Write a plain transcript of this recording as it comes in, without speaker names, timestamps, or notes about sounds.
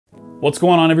What's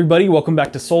going on, everybody? Welcome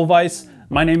back to Soul Vice.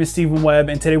 My name is Stephen Webb,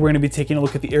 and today we're going to be taking a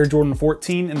look at the Air Jordan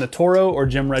 14 in the Toro or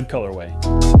Gym Red colorway.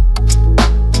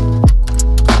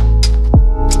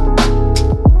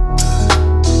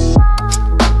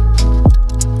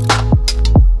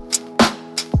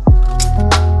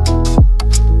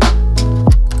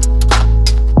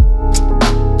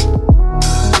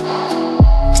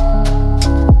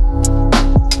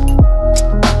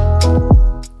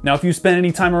 Now, if you spend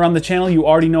any time around the channel, you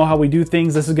already know how we do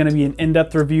things. This is going to be an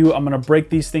in-depth review. I'm going to break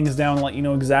these things down and let you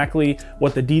know exactly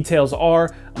what the details are.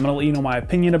 I'm going to let you know my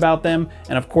opinion about them.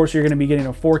 And of course, you're going to be getting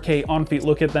a 4K on-feet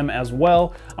look at them as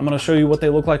well. I'm going to show you what they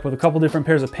look like with a couple different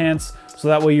pairs of pants, so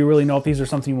that way you really know if these are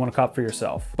something you want to cop for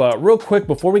yourself. But real quick,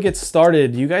 before we get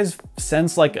started, you guys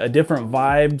sense like a different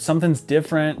vibe? Something's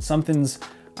different, something's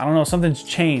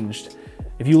changed.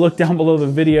 If you look down below the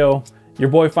video, your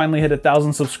boy finally hit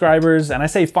 1,000 subscribers, and I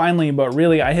say finally, but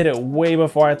really I hit it way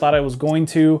before I thought I was going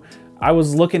to. I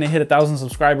was looking to hit 1,000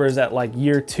 subscribers at like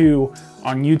year 2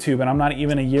 on YouTube, and I'm not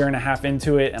even a year and a half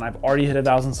into it, and I've already hit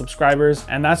 1,000 subscribers.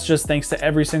 And that's just thanks to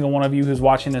every single one of you who's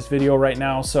watching this video right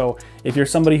now. So if you're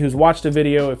somebody who's watched a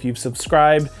video, if you've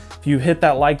subscribed, if you've hit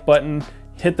that like button,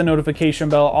 hit the notification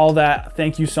bell, all that,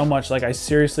 thank you so much. Like, I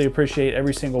seriously appreciate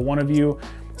every single one of you.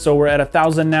 So we're at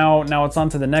 1,000 now. Now it's on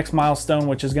to the next milestone,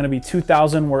 which is going to be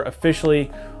 2,000. We're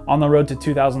officially on the road to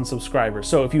 2,000 subscribers.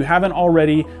 So if you haven't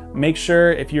already, make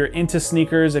sure, if you're into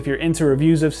sneakers, if you're into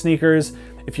reviews of sneakers,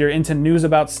 if you're into news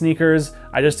about sneakers,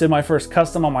 I just did my first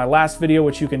custom on my last video,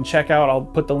 which you can check out. I'll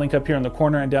put the link up here in the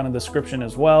corner and down in the description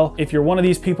as well. If you're one of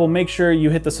these people, make sure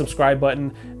you hit the subscribe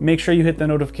button. Make sure you hit the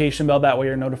notification bell. That way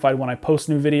you're notified when I post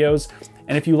new videos.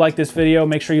 And if you like this video,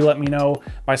 make sure you let me know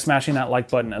by smashing that like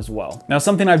button as well. Now,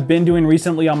 something I've been doing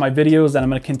recently on my videos that I'm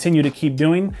going to continue to keep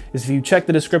doing is, if you check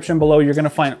the description below, you're going to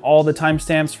find all the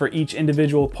timestamps for each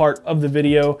individual part of the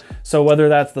video. So whether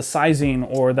that's the sizing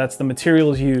or that's the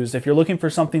materials used, if you're looking for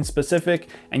something specific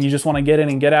and you just want to get in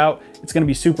and get out, it's going to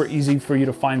be super easy for you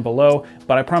to find below.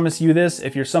 But I promise you this,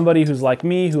 if you're somebody who's like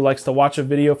me, who likes to watch a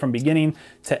video from beginning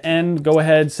to end, go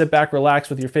ahead, sit back, relax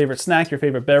with your favorite snack, your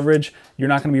favorite beverage. You're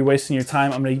not going to be wasting your time.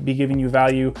 I'm going to be giving you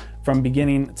value from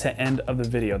beginning to end of the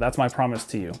video. That's my promise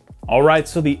to you. All right,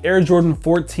 so the Air Jordan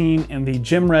 14 in the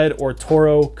Gym Red or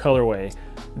Toro colorway.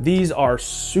 These are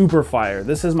super fire.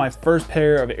 This is my first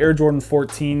pair of Air Jordan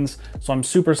 14s, so I'm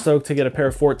super stoked to get a pair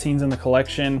of 14s in the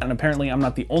collection. And apparently I'm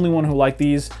not the only one who liked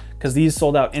these, because these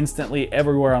sold out instantly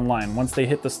everywhere online. Once they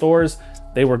hit the stores,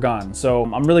 they were gone. So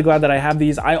I'm really glad that I have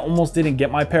these. I almost didn't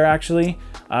get my pair actually.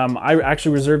 I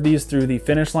actually reserved these through the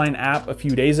Finish Line app a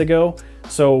few days ago.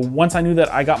 So once I knew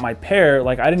that I got my pair,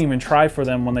 like, I didn't even try for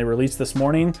them when they released this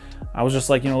morning. I was just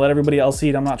like, you know, let everybody else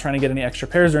eat. I'm not trying to get any extra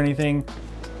pairs or anything.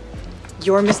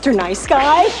 You're Mr. Nice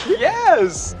Guy?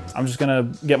 Yes! I'm just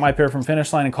gonna get my pair from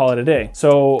Finish Line and call it a day.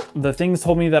 So the things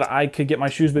told me that I could get my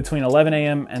shoes between 11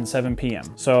 a.m. and 7 p.m.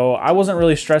 So I wasn't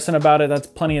really stressing about it. That's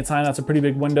plenty of time. That's a pretty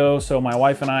big window. So my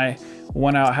wife and I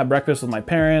went out, had breakfast with my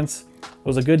parents. It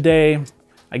was a good day.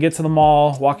 I get to the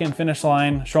mall, walk in Finish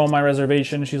Line, show them my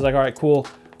reservation. She's like, all right, cool.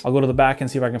 I'll go to the back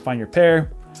and see if I can find your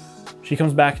pair. She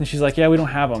comes back and she's like, yeah, we don't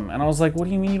have them. And I was like, what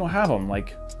do you mean you don't have them?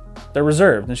 Like, they're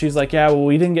reserved. And she's like, yeah, well,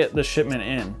 we didn't get the shipment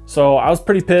in. So I was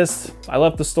pretty pissed. I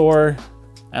left the store.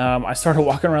 I started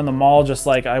walking around the mall, just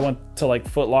like, I went to like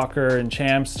Foot Locker and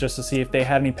Champs just to see if they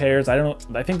had any pairs.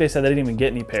 I think they said they didn't even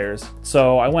get any pairs.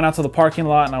 So I went out to the parking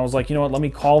lot and I was like, you know what, let me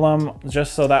call them,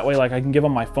 just so that way, like, I can give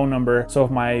them my phone number. So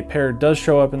if my pair does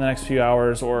show up in the next few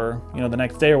hours, or, you know, the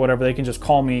next day or whatever, they can just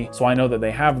call me so I know that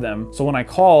they have them. So when I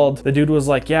called, the dude was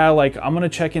like, yeah, like, I'm gonna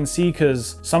check and see,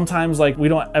 because sometimes, like, we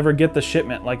don't ever get the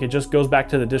shipment. Like, it just goes back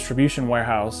to the distribution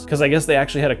warehouse, because I guess they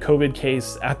actually had a COVID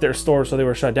case at their store, so they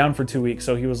were shut down for 2 weeks.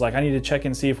 So he was like, I need to check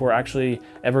and see if we're actually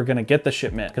ever gonna get the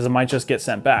shipment, because it might just get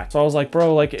sent back. So I was like,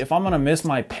 bro, like, if I'm gonna miss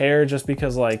my pair just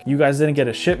because, like, you guys didn't get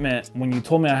a shipment when you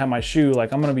told me I had my shoe,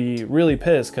 like, I'm gonna be really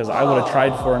pissed, because I would have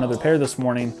tried for another pair this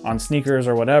morning on sneakers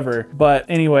or whatever. But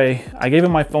anyway, I gave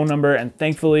him my phone number, and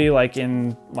thankfully, like,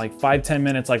 in like 5-10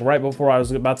 minutes, like right before I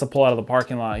was about to pull out of the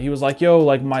parking lot, he was like, yo,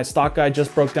 like, my stock guy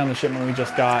just broke down the shipment we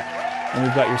just got, and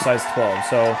we've got your size 12.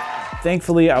 So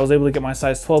thankfully I was able to get my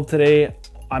size 12 today.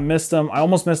 I missed them. I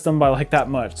almost missed them by like that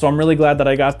much. So I'm really glad that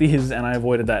I got these and I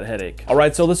avoided that headache. All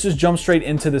right, so let's just jump straight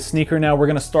into the sneaker now. We're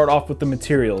gonna start off with the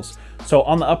materials. So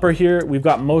on the upper here, we've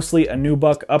got mostly a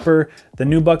nubuck upper. The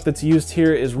nubuck that's used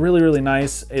here is really, really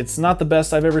nice. It's not the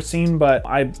best I've ever seen, but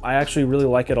I actually really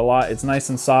like it a lot. It's nice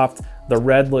and soft. The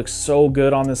red looks so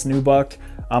good on this nubuck.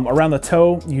 Around the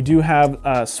toe, you do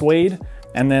have suede,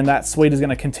 and then that suede is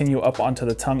gonna continue up onto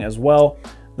the tongue as well.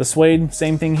 The suede,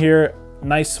 same thing here.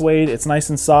 Nice suede, it's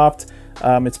nice and soft.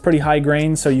 It's pretty high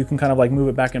grain, so you can kind of like move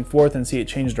it back and forth and see it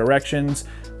change directions,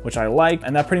 which I like.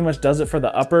 And that pretty much does it for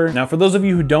the upper. Now, for those of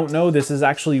you who don't know, this is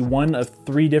actually one of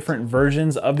 3 different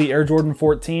versions of the Air Jordan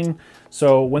 14.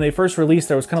 So when they first released,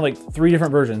 there was kind of like 3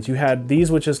 different versions. You had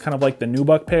these, which is kind of like the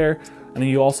nubuck pair. And then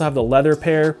you also have the leather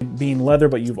pair being leather,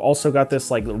 but you've also got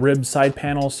this like rib side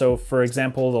panel. So for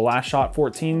example, the Last Shot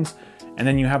 14s, and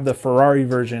then you have the Ferrari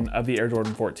version of the Air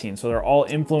Jordan 14. So they're all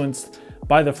influenced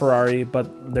by the Ferrari,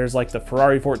 but there's like the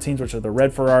Ferrari 14s, which are the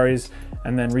red Ferraris.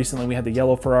 And then recently we had the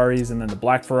yellow Ferraris and then the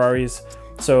black Ferraris.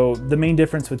 So the main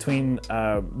difference between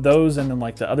those and then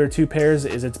like the other 2 pairs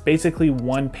is it's basically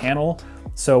one panel.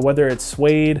 So whether it's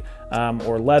suede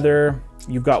or leather,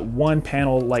 you've got one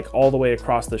panel like all the way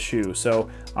across the shoe. So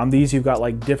on these, you've got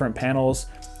like different panels,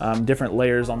 different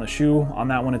layers on the shoe. On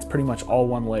that one, it's pretty much all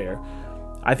one layer.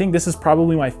 I think this is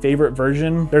probably my favorite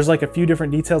version. There's like a few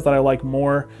different details that I like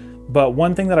more, but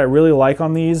one thing that I really like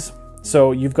on these,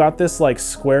 so you've got this like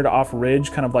squared off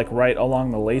ridge kind of like right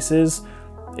along the laces.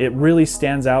 It really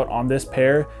stands out on this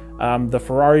pair. The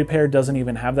Ferrari pair doesn't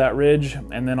even have that ridge.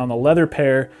 And then on the leather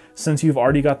pair, since you've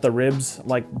already got the ribs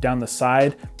like down the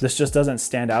side, this just doesn't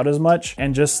stand out as much.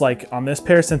 And just like on this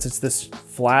pair, since it's this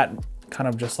flat, kind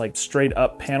of just like straight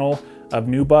up panel of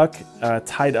nubuck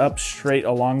tied up straight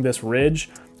along this ridge,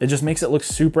 it just makes it look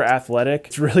super athletic.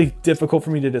 It's really difficult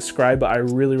for me to describe, but I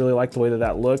really, really like the way that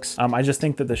that looks. I just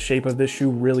think that the shape of this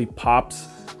shoe really pops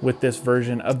with this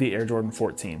version of the Air Jordan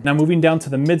 14. Now moving down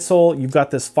to the midsole, you've got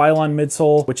this Phylon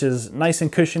midsole, which is nice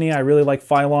and cushiony. I really like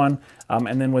Phylon.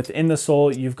 And then within the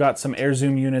sole, you've got some Air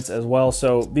Zoom units as well.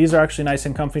 So these are actually nice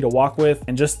and comfy to walk with.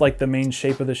 And just like the main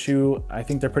shape of the shoe, I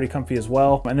think they're pretty comfy as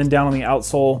well. And then down on the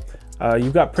outsole,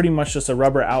 you've got pretty much just a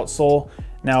rubber outsole.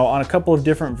 Now on a couple of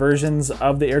different versions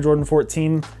of the Air Jordan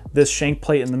 14, this shank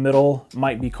plate in the middle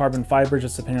might be carbon fiber,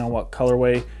 just depending on what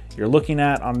colorway you're looking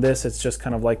at. On this, it's just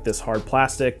kind of like this hard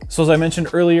plastic. So as I mentioned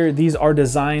earlier, these are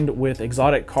designed with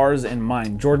exotic cars in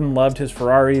mind. Jordan loved his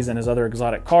Ferraris and his other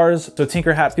exotic cars, so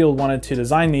Tinker Hatfield wanted to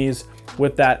design these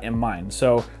with that in mind.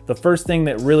 So the first thing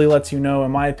that really lets you know,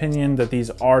 in my opinion, that these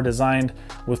are designed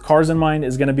with cars in mind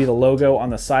is going to be the logo on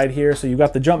the side here. So you've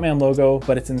got the Jumpman logo,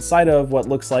 but it's inside of what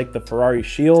looks like the Ferrari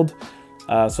shield.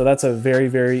 So that's a very,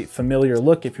 very familiar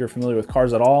look if you're familiar with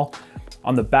cars at all.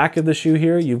 On the back of the shoe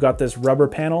here, you've got this rubber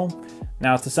panel.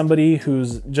 Now to somebody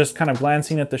who's just kind of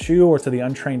glancing at the shoe or to the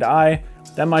untrained eye,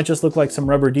 that might just look like some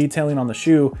rubber detailing on the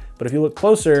shoe. But if you look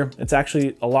closer, it's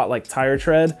actually a lot like tire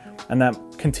tread, and that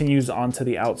continues onto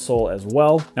the outsole as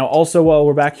well. Now also, while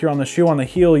we're back here on the shoe, on the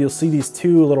heel, you'll see these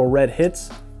 2 little red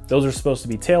hits. Those are supposed to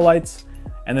be taillights.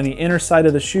 And then the inner side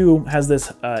of the shoe has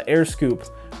this air scoop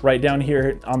right down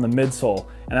here on the midsole.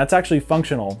 And that's actually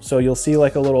functional. So you'll see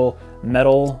like a little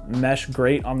metal mesh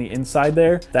grate on the inside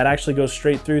there that actually goes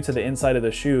straight through to the inside of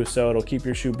the shoe. So it'll keep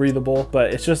your shoe breathable,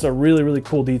 but it's just a really, really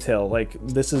cool detail. Like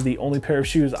this is the only pair of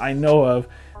shoes I know of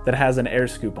that has an air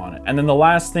scoop on it. And then the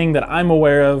last thing that I'm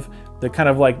aware of that kind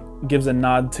of like gives a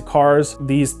nod to cars,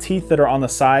 these teeth that are on the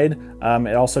side,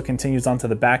 it also continues onto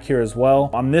the back here as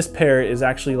well. On this pair is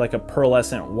actually like a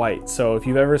pearlescent white. So if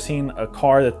you've ever seen a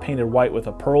car that's painted white with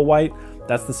a pearl white,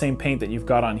 that's the same paint that you've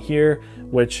got on here,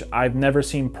 which I've never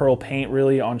seen pearl paint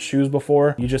really on shoes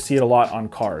before. You just see it a lot on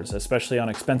cars, especially on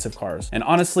expensive cars. And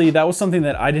honestly, that was something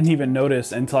that I didn't even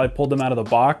notice until I pulled them out of the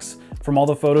box. From all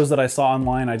the photos that I saw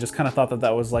online, I just kind of thought that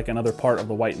that was like another part of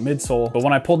the white midsole. But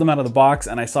when I pulled them out of the box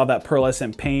and I saw that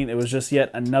pearlescent paint, it was just yet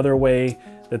another way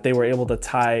that they were able to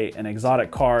tie an exotic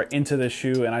car into this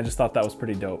shoe, and I just thought that was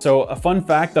pretty dope. So a fun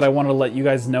fact that I wanted to let you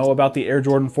guys know about the Air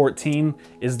Jordan 14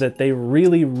 is that they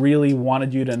really, really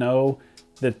wanted you to know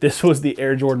that this was the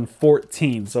Air Jordan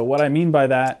 14. So what I mean by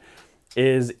that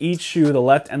is each shoe, the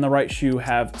left and the right shoe,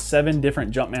 have 7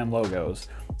 different Jumpman logos.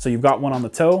 So you've got one on the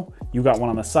toe, you've got one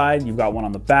on the side, you've got one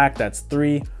on the back, that's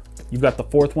 3. You've got the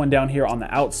 4th one down here on the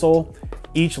outsole.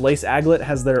 Each lace aglet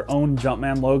has their own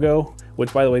Jumpman logo,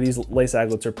 which by the way, these lace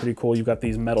aglets are pretty cool. You've got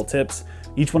these metal tips.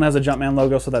 Each one has a Jumpman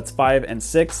logo, so that's 5 and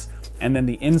 6. And then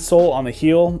the insole on the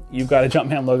heel, you've got a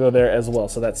Jumpman logo there as well.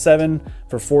 So that's 7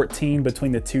 for 14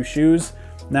 between the 2 shoes.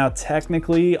 Now,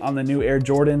 technically on the new Air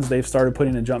Jordans, they've started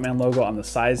putting a Jumpman logo on the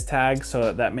size tag,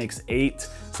 so that makes 8.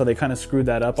 So they kind of screwed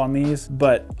that up on these.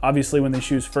 But obviously when these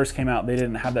shoes first came out, they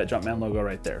didn't have that Jumpman logo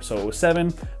right there. So it was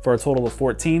 7 for a total of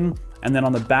 14. And then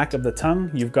on the back of the tongue,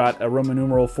 you've got a Roman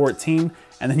numeral 14.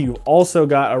 And then you've also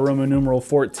got a Roman numeral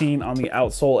 14 on the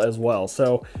outsole as well.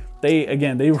 So they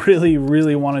really,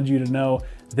 really wanted you to know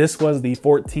this was the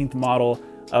 14th model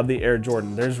of the Air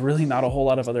Jordan. There's really not a whole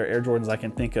lot of other Air Jordans I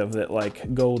can think of that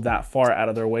like go that far out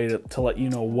of their way to let you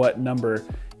know what number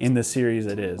in the series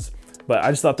it is. but I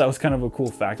just thought that was kind of a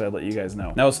cool fact I'd let you guys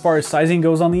know. Now, as far as sizing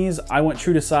goes on these, I went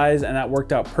true to size and that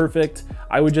worked out perfect.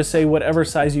 I would just say whatever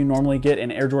size you normally get in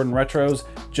Air Jordan Retros,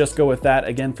 just go with that.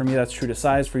 Again, for me, that's true to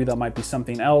size. For you, that might be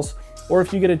something else. Or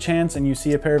if you get a chance and you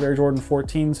see a pair of Air Jordan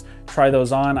 14s, try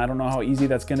those on. I don't know how easy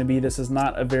that's gonna be. This is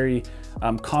not a very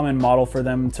common model for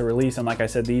them to release. And like I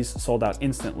said, these sold out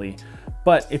instantly.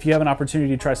 But if you have an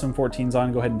opportunity to try some 14s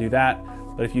on, go ahead and do that.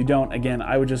 But if you don't, again,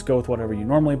 I would just go with whatever you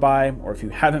normally buy, or if you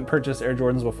haven't purchased Air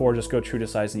Jordans before, just go true to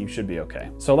size and you should be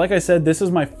okay. So like I said, this is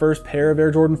my first pair of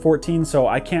Air Jordan 14, so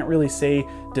I can't really say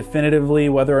definitively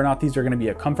whether or not these are gonna be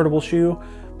a comfortable shoe,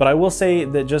 but I will say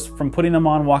that just from putting them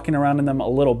on, walking around in them a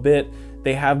little bit,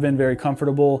 they have been very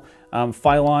comfortable.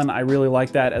 Phylon, I really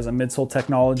like that as a midsole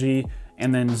technology.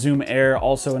 And then Zoom Air,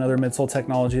 also another midsole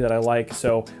technology that I like.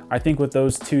 So I think with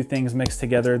those two things mixed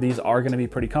together, these are gonna be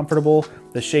pretty comfortable.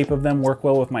 The shape of them work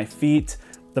well with my feet.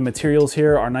 The materials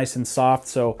here are nice and soft.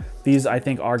 So these I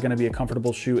think are gonna be a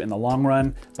comfortable shoe in the long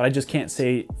run, but I just can't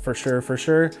say for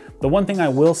sure. The one thing I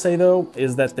will say though,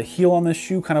 is that the heel on this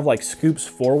shoe kind of like scoops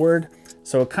forward.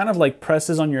 So it kind of like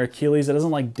presses on your Achilles. It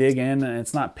doesn't like dig in and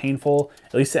it's not painful.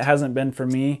 At least it hasn't been for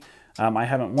me. I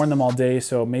haven't worn them all day,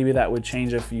 so maybe that would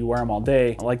change if you wear them all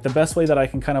day. Like the best way that I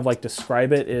can kind of like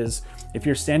describe it is if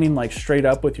you're standing like straight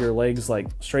up with your legs like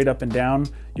straight up and down,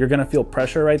 you're gonna feel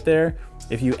pressure right there.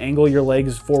 If you angle your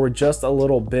legs forward just a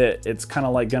little bit, it's kind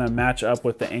of like gonna match up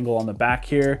with the angle on the back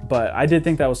here. But I did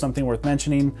think that was something worth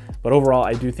mentioning. But overall,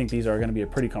 I do think these are gonna be a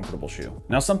pretty comfortable shoe.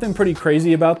 Now, something pretty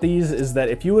crazy about these is that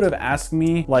if you would have asked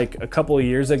me like a couple of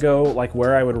years ago, like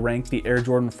where I would rank the Air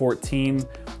Jordan 14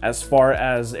 as far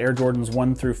as Air Jordans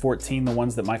 1 through 14, the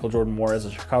ones that Michael Jordan wore as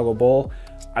a Chicago Bull,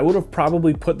 I would have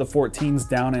probably put the 14s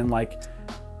down in like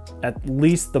at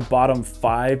least the bottom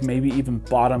 5, maybe even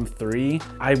bottom 3.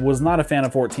 I was not a fan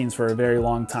of 14s for a very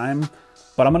long time,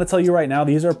 but I'm gonna tell you right now,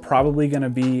 these are probably gonna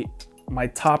be my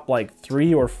top like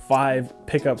 3 or 5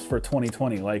 pickups for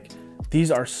 2020. Like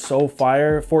these are so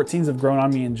fire. 14s have grown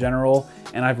on me in general,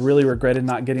 and I've really regretted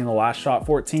not getting the last shot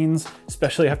 14s,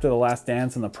 especially after the Last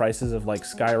Dance and the prices have like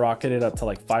skyrocketed up to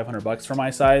like 500 bucks for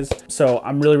my size. So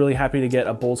I'm really happy to get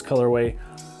a Bulls colorway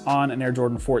on an Air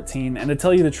Jordan 14. And to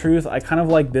tell you the truth, I kind of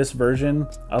like this version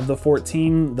of the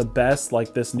 14 the best,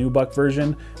 like this nubuck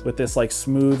version with this like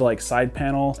smooth like side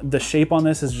panel. The shape on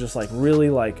this is just like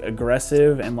really like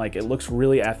aggressive and like it looks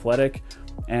really athletic.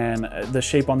 And the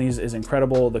shape on these is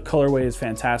incredible. The colorway is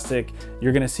fantastic.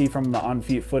 You're gonna see from the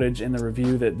on-feet footage in the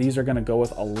review that these are gonna go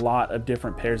with a lot of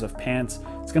different pairs of pants.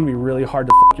 It's gonna be really hard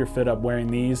to f your fit up wearing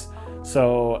these.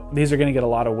 So these are gonna get a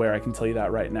lot of wear, I can tell you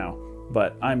that right now.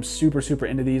 But I'm super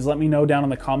into these. Let me know down in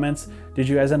the comments, did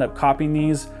you guys end up copying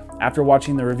these? After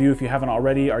watching the review, if you haven't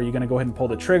already, are you gonna go ahead and pull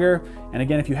the trigger? And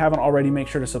again, if you haven't already, make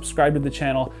sure to subscribe to the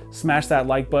channel, smash that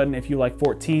like button if you like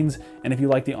 14s, and if you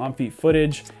like the on-feet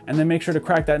footage, and then make sure to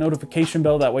crack that notification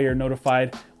bell, that way you're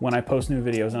notified when I post new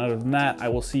videos. And other than that, I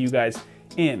will see you guys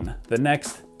in the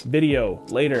next video.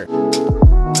 Later.